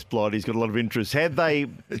fourth Test, Blighty's got a lot of interest. Had they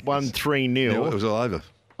won 3-0, it was all over.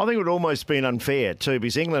 I think it would almost been unfair too,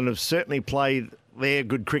 because England have certainly played their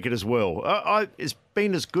good cricket as well. It's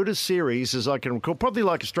been as good a series as I can recall, probably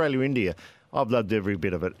like Australia-India. I've loved every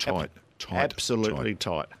bit of it. Tight. Absolutely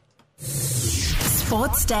tight.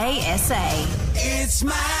 Sportsday SA. It's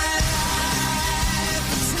my life,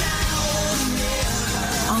 it's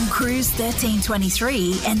now. On Cruise 1323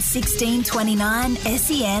 and 1629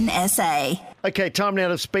 SEN SA. Okay, time now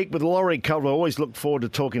to speak with Laurie Culver. Always look forward to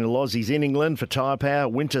talking to Loz. He's in England for Tyre Power.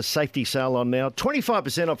 Winter safety sale on now.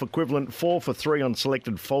 25% off equivalent, 4 for 3 on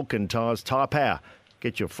selected Falcon tyres. Tyre Power.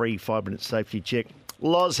 Get your free 5-minute safety check.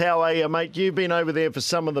 Loz, how are you, mate? You've been over there for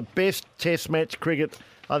some of the best Test match cricket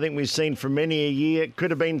I think we've seen for many a year.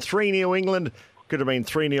 Could have been 3-0 England. Could have been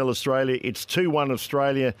 3-0 Australia. It's 2-1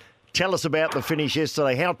 Australia. Tell us about the finish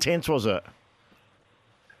yesterday. How tense was it?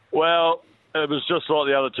 Well, it was just like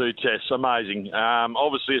the other two tests. Amazing.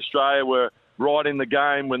 Obviously, Australia were right in the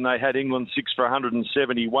game when they had England 6 for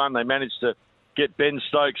 171. They managed to get Ben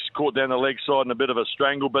Stokes caught down the leg side in a bit of a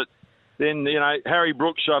strangle. But then, Harry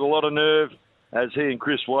Brooks showed a lot of nerve as he and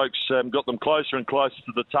Chris Wokes got them closer and closer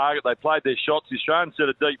to the target. They played their shots. The Australians set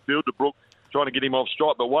a deep field to Brook, trying to get him off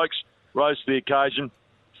strike. But Wokes rose to the occasion.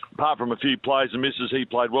 apart from a few plays and misses, he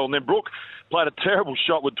played well. And then Brooke played a terrible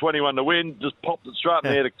shot with 21 to win, just popped it straight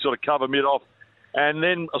in there to sort of cover mid-off. And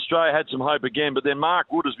then Australia had some hope again. But then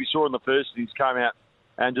Mark Wood, as we saw in the first innings, came out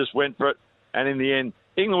and just went for it. And in the end,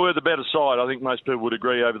 England were the better side. I think most people would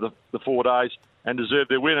agree over the 4 days and deserved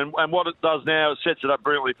their win. And what it does now, it sets it up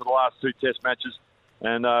brilliantly for the last 2 Test matches.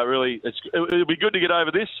 And really, it'll be good to get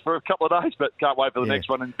over this for a couple of days, but can't wait for the next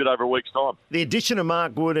one in a bit over a week's time. The addition of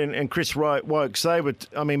Mark Wood and Chris Wokes, they were,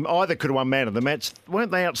 I mean, either could have won man of the match.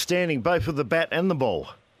 Weren't they outstanding, both with the bat and the ball?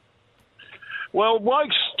 Well,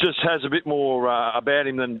 Wokes just has a bit more about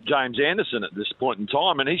him than James Anderson at this point in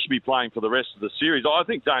time, and he should be playing for the rest of the series. I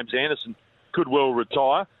think James Anderson could well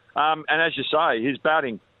retire. And as you say, his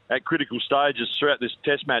batting at critical stages throughout this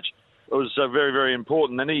Test match was very, very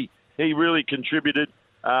important, and he really contributed.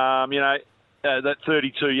 That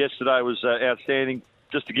 32 yesterday was outstanding,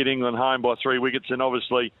 just to get England home by 3 wickets. And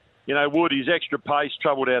obviously, Wood, his extra pace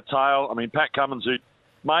troubled our tail. I mean, Pat Cummins, who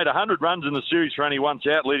made 100 runs in the series for only once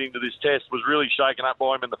out leading to this Test, was really shaken up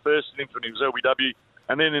by him in the first innings when he was LBW.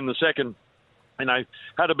 And then in the second,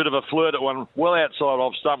 had a bit of a flirt at one well outside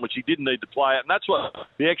off stump, which he didn't need to play at. And that's what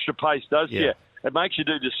the extra pace does to you. It makes you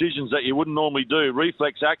do decisions that you wouldn't normally do,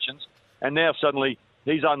 reflex actions. And now suddenly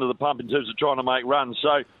he's under the pump in terms of trying to make runs.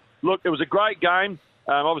 So, look, it was a great game.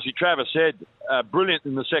 Obviously, Travis Head, brilliant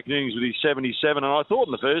in the second innings with his 77. And I thought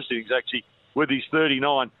in the first innings, actually, with his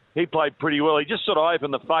 39, he played pretty well. He just sort of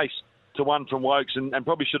opened the face to one from Wokes and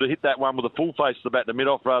probably should have hit that one with a full face to the bat to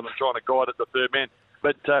mid-off rather than trying to guide it to third man.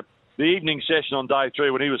 But the evening session on day 3,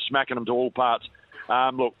 when he was smacking them to all parts,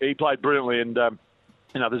 look, he played brilliantly. And,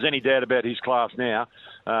 there's any doubt about his class now.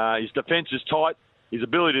 His defence is tight. His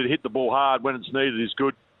ability to hit the ball hard when it's needed is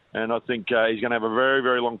good. And I think he's going to have a very,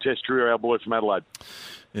 very long Test career, our boy from Adelaide.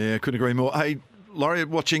 Yeah, couldn't agree more. Hey, Laurie,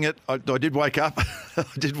 watching it, I did wake up. I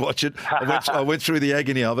did watch it. I went through the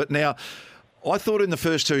agony of it. Now, I thought in the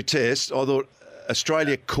first 2 Tests, I thought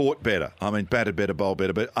Australia caught better. I mean, batted better, bowled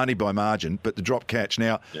better, but only by margin. But the drop catch.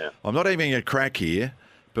 Now, I'm not having a crack here,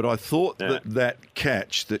 but I thought that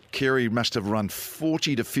catch that Kerry must have run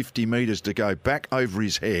 40 to 50 metres to go back over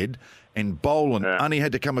his head, and Boland only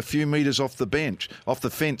had to come a few metres off the bench, off the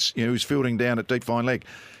fence, he was fielding down at deep fine leg.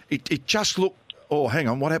 It just looked, oh, hang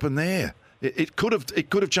on, what happened there? It could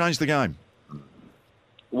have changed the game.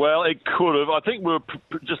 Well, it could have. I think we were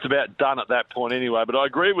just about done at that point anyway, but I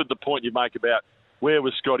agree with the point you make about where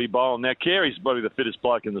was Scotty Boland. Now, Carey's probably the fittest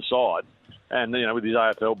bloke in the side, and, with his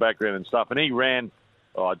AFL background and stuff, and he ran,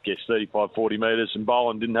 I'd guess, 35, 40 metres, and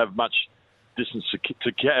Boland didn't have much distance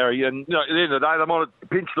to carry. And at the end of the day, they might have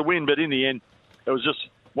pinched the win, but in the end, it was just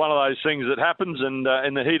one of those things that happens. And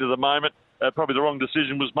in the heat of the moment, probably the wrong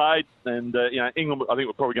decision was made. And England, I think,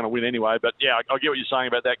 were probably going to win anyway. But yeah, I get what you're saying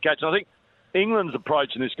about that catch. And I think England's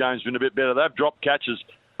approach in this game has been a bit better. They've dropped catches,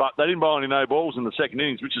 but they didn't bowl any no balls in the second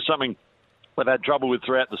innings, which is something they've had trouble with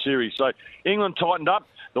throughout the series. So England tightened up.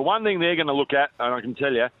 The one thing they're going to look at, and I can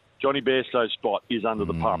tell you, Johnny Bairstow's spot is under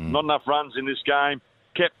the pump. Not enough runs in this game.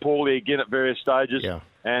 Kept poorly again at various stages,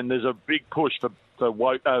 and there's a big push for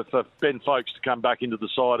Ben Folkes to come back into the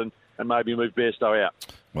side and maybe move Bairstow out.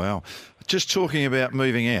 Wow. Just talking about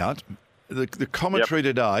moving out, the commentary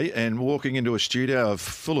today and walking into a studio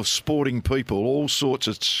full of sporting people, all sorts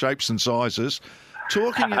of shapes and sizes,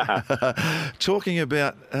 talking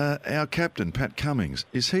about our captain, Pat Cummins.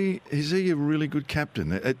 Is he a really good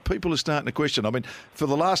captain? People are starting to question. I mean, for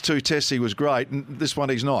the last 2 Tests he was great, and this one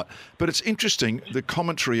he's not. But it's interesting, the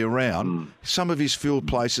commentary around some of his field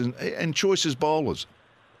places and choices bowlers.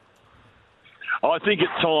 I think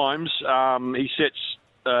at times he sets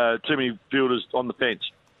too many fielders on the fence.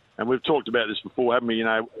 And we've talked about this before, haven't we?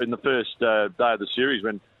 In the first day of the series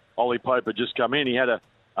when Ollie Pope had just come in, he had a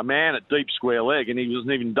man at deep square leg, and he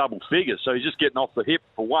wasn't even double figures. So he's just getting off the hip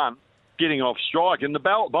for one, getting off strike. And the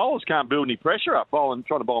bowlers can't build any pressure up, trying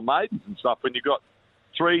to bowl maidens and stuff when you've got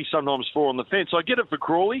 3, sometimes 4 on the fence. So I get it for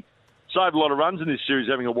Crawley. Saved a lot of runs in this series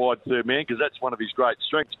having a wide third man because that's one of his great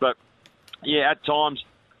strengths. But, yeah, at times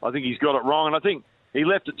I think he's got it wrong. And I think he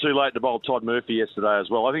left it too late to bowl Todd Murphy yesterday as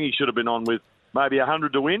well. I think he should have been on with maybe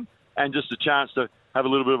 100 to win and just a chance to have a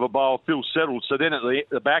little bit of a bowl, feel settled. So then at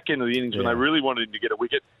the back end of the innings, when they really wanted him to get a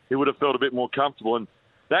wicket, he would have felt a bit more comfortable. And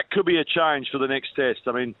that could be a change for the next Test.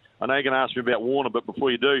 I mean, I know you're going to ask me about Warner, but before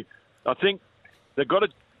you do, I think they've got to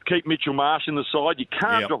keep Mitchell Marsh in the side. You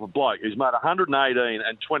can't drop a bloke who's made 118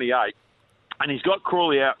 and 28, and he's got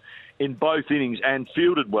Crawley out in both innings and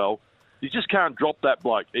fielded well. You just can't drop that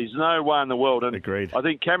bloke. He's no way in the world. And agreed. I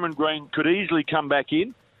think Cameron Green could easily come back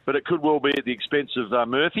in, but it could well be at the expense of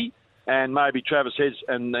Murphy. And maybe Travis Heads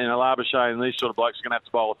and Labuschagne and these sort of blokes are going to have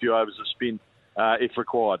to bowl a few overs of spin if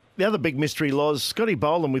required. The other big mystery, Loz, Scotty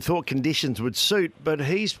Boland, we thought conditions would suit, but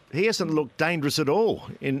he hasn't looked dangerous at all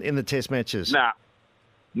in the test matches.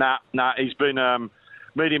 Nah. He's been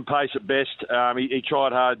medium pace at best. He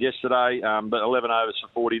tried hard yesterday, but 11 overs for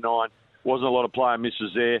 49. Wasn't a lot of player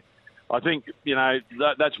misses there. I think,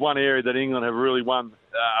 that's one area that England have really won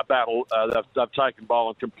a battle. They've taken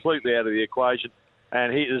Boland completely out of the equation,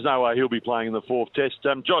 and there's no way he'll be playing in the fourth test.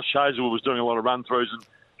 Josh Hazlewood was doing a lot of run-throughs and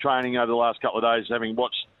training over the last couple of days, having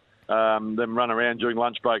watched them run around during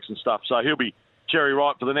lunch breaks and stuff. So he'll be cherry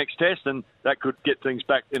ripe for the next test, and that could get things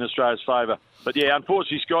back in Australia's favour. But, yeah,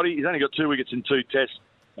 unfortunately, Scotty, he's only got 2 wickets in 2 tests,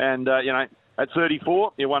 and, at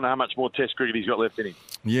 34, you wonder how much more test cricket he's got left in him.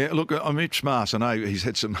 Yeah, look, Mitch Marsh, I know he's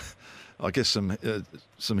had some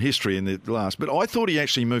history in the last, but I thought he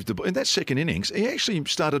actually moved the ball. In that second innings, he actually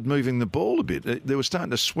started moving the ball a bit. They were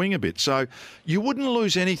starting to swing a bit. So you wouldn't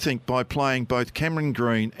lose anything by playing both Cameron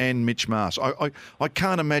Green and Mitch Marsh. I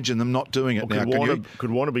can't imagine them not doing it now.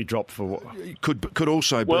 Could Warner be dropped for what? Could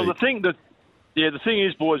also be. Well, the thing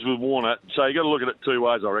is, boys, with Warner, so you got to look at it 2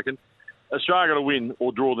 ways, I reckon. Australia got to win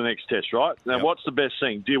or draw the next test, right? Now, What's the best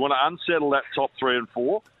thing? Do you want to unsettle that top 3 and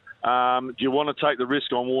 4? Do you want to take the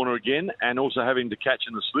risk on Warner again and also have him to catch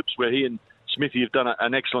in the slips where he and Smithy have done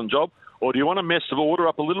an excellent job? Or do you want to mess the order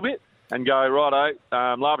up a little bit and go, righto,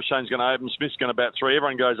 Labuschagne's going to open, Smith's going to bat 3,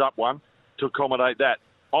 everyone goes up 1 to accommodate that?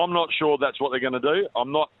 I'm not sure that's what they're going to do.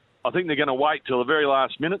 I think they're going to wait till the very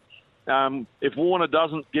last minute. If Warner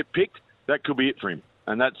doesn't get picked, that could be it for him.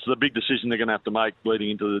 And that's the big decision they're going to have to make leading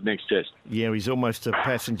into the next test. Yeah, he's almost a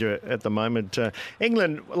passenger at the moment.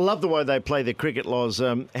 England, love the way they play their cricket, Loz.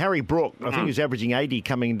 Harry Brook, I think he's averaging 80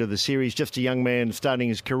 coming into the series, just a young man starting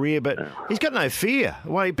his career, but he's got no fear.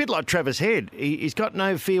 Well, a bit like Travis Head. He's got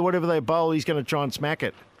no fear. Whatever they bowl, he's going to try and smack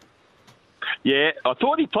it. Yeah, I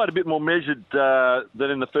thought he played a bit more measured than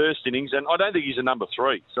in the first innings, and I don't think he's a number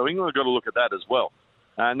 3. So England have got to look at that as well.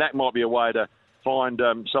 And that might be a way to find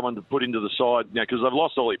someone to put into the side, because they've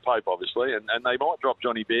lost Ollie Pope, obviously, and they might drop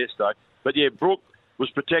Johnny Bairstow. But, yeah, Brook was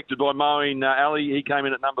protected by Moeen Ali. He came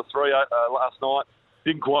in at number 3 last night.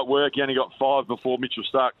 Didn't quite work. He only got 5 before Mitchell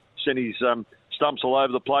Starc sent his stumps all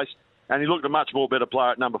over the place. And he looked a much more better player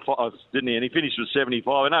at number 5, didn't he? And he finished with 75.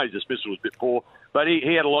 I know his dismissal was a bit poor, but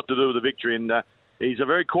he had a lot to do with the victory. And he's a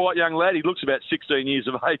very quiet young lad. He looks about 16 years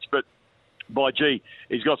of age, but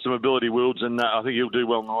he's got some ability, Wilds, and I think he'll do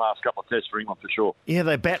well in the last couple of tests for England for sure. Yeah,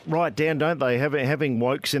 they bat right down, don't they? Having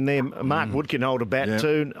Wokes in there. Mark Wood can hold a bat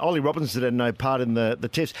too. Ollie Robinson had no part in the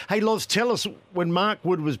test. Hey, Loz, tell us, when Mark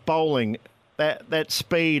Wood was bowling, that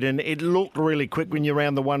speed, and it looked really quick when you're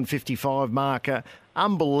around the 155 marker.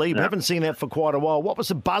 Unbelievable. Yeah. Haven't seen that for quite a while. What was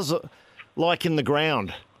the buzz like in the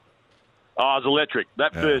ground? Oh, it was electric.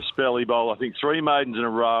 That first spell he bowled, I think, 3 maidens in a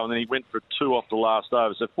row, and then he went for 2 off the last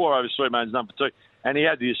over. So 4 overs, 3 maidens, number 2. And he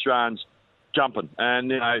had the Australians jumping.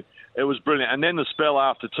 And, it was brilliant. And then the spell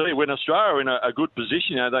after 2, when Australia were in a good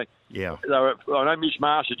position, they were, I know Mitch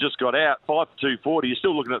Marsh had just got out, 5 for 240. You're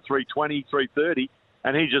still looking at 320, 330,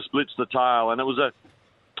 and he just blitzed the tail. And it was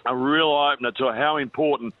a real eye-opener to how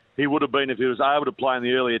important he would have been if he was able to play in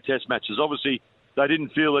the earlier test matches. Obviously, they didn't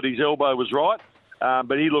feel that his elbow was right.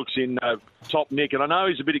 But he looks in top nick. And I know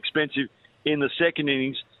he's a bit expensive in the second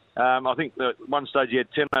innings. I think at one stage he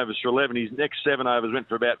had 10 overs for 11. His next 7 overs went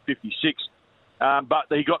for about 56. But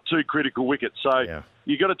he got 2 critical wickets. So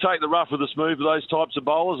you've got to take the rough with the smooth with those types of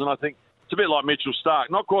bowlers. And I think it's a bit like Mitchell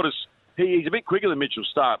Starc. Not quite as... He's a bit quicker than Mitchell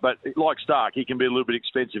Starc, but like Starc, he can be a little bit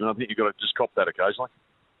expensive. And I think you've got to just cop that occasionally.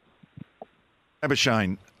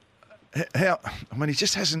 Labuschagne, he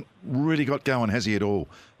just hasn't really got going, has he, at all?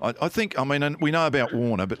 I think, and we know about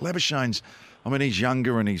Warner, but Labuschagne's, he's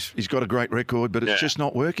younger and he's got a great record, but it's just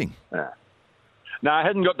not working. Yeah. No, he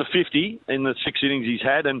hadn't got to 50 in the 6 innings he's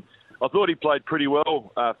had, and I thought he played pretty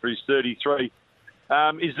well for his 33.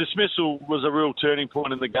 His dismissal was a real turning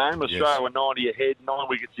point in the game. Australia were 90 ahead, 9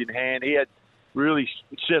 wickets in hand. He had really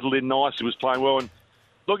settled in nicely, was playing well. And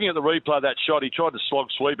looking at the replay of that shot, he tried to slog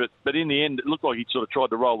sweep it, but in the end, it looked like he sort of tried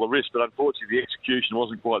to roll the wrist, but unfortunately the execution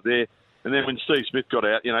wasn't quite there. And then when Steve Smith got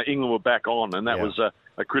out, England were back on, and that was a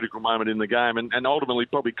critical moment in the game, and ultimately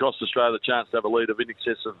probably cost Australia the chance to have a lead of in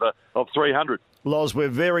excess of 300. Loz, we're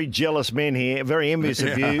very jealous men here, very envious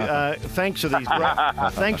of you. Thanks for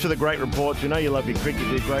thanks for the great reports. We know you love your cricket,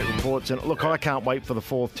 you do great reports, and look, I can't wait for the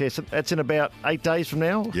 4th test. That's in about 8 days from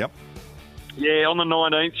now. Yep. Yeah, on the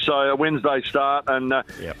 19th, so a Wednesday start. And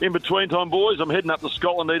in between time, boys, I'm heading up to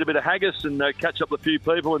Scotland, eat a bit of haggis and catch up with a few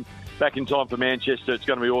people, and back in time for Manchester. It's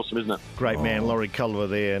going to be awesome, isn't it? Great man, Laurie Culliver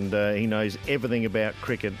there, and he knows everything about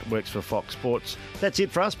cricket, works for Fox Sports. That's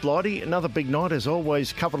it for us, Blighty. Another big night, as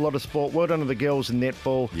always. Covered a lot of sport. Well done to the girls in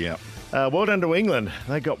netball. Yeah. Well done to England.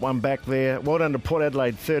 They got one back there. Well done to Port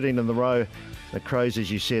Adelaide, 13 in the row. The Crows, as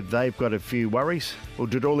you said, they've got a few worries. We'll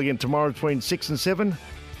do it all again tomorrow between 6 and 7.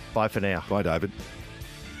 Bye for now. Bye, David.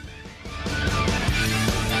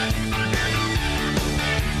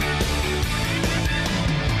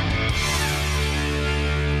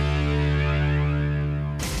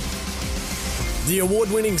 The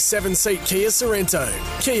award-winning 7-seat Kia Sorrento.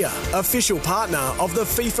 Kia, official partner of the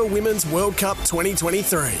FIFA Women's World Cup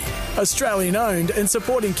 2023. Australian owned and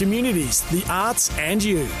supporting communities, the arts and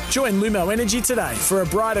you. Join Lumo Energy today for a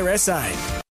brighter SA.